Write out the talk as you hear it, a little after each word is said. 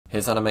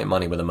Here's how to make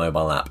money with a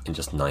mobile app in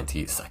just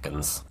 90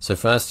 seconds. So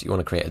first, you want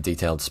to create a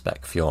detailed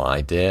spec for your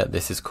idea.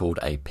 This is called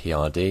a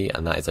PRD,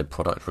 and that is a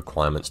product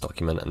requirements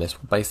document. And this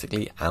will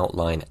basically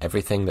outline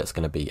everything that's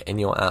going to be in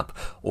your app,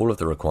 all of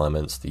the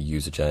requirements, the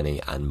user journey,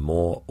 and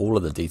more, all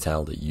of the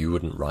detail that you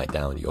wouldn't write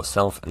down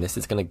yourself. And this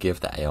is going to give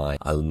the AI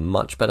a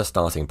much better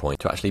starting point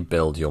to actually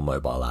build your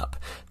mobile app.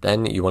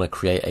 Then you want to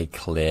create a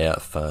clear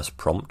first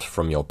prompt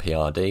from your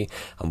PRD.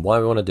 And why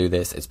we want to do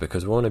this is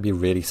because we want to be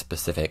really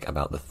specific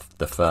about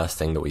the first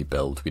thing that we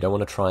build. We don't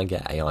want to try and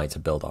get AI to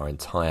build our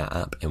entire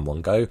app in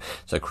one go.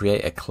 So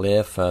create a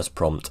clear first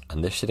prompt,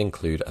 and this should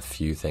include a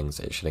few things.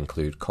 It should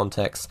include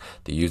context,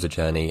 the user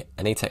journey,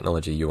 any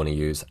technology you want to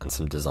use, and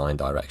some design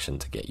direction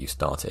to get you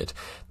started.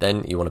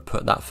 Then you want to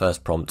put that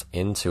first prompt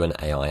into an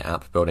AI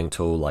app building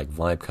tool like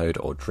vibecode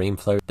or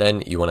Dreamflow.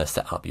 Then you want to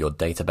set up your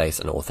database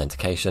and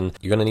authentication.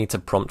 You're going to need to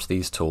prompt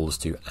these tools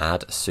to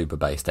add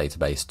Supabase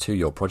database to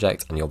your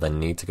project, and you'll then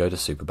need to go to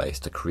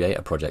Supabase to create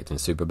a project in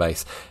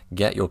Supabase,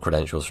 get your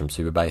credentials from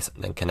Supabase,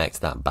 and then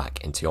connect that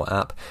back into your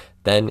app.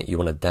 Then you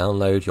want to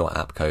download your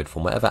app code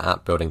from whatever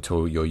app building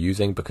tool you're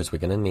using, because we're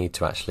going to need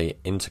to actually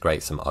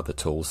integrate some other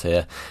tools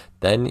here.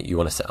 Then you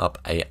want to set up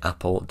a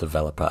Apple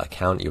developer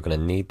account. You're going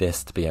to need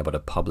this to be able to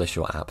publish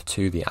your app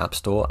to the App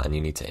Store, and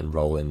you need to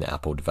enroll in the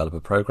Apple developer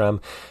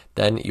program.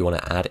 Then you want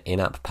to add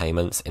in-app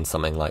payments in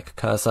something like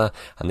Cursor,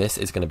 and this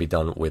is going to be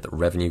done with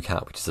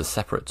RevenueCat, which is a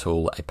separate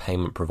tool, a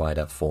payment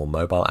provider for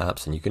mobile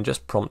apps. And you can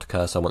just prompt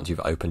Cursor once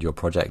you've opened your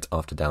project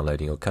after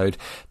downloading your code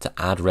to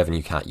add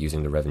RevenueCat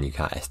using the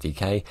RevenueCat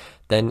SDK.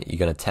 Then you're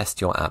going to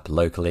test your app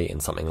locally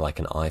in something like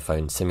an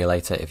iPhone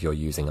simulator if you're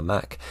using a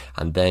Mac,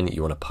 and then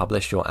you want to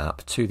publish your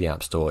app to the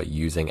App Store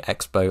using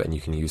Expo, and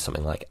you can use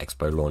something like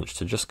Expo Launch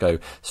to just go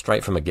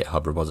straight from a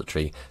GitHub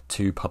repository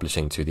to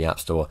publishing to the App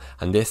Store.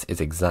 And this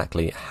is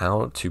exactly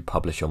how to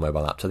publish your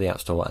mobile app to the App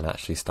Store and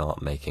actually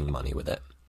start making money with it.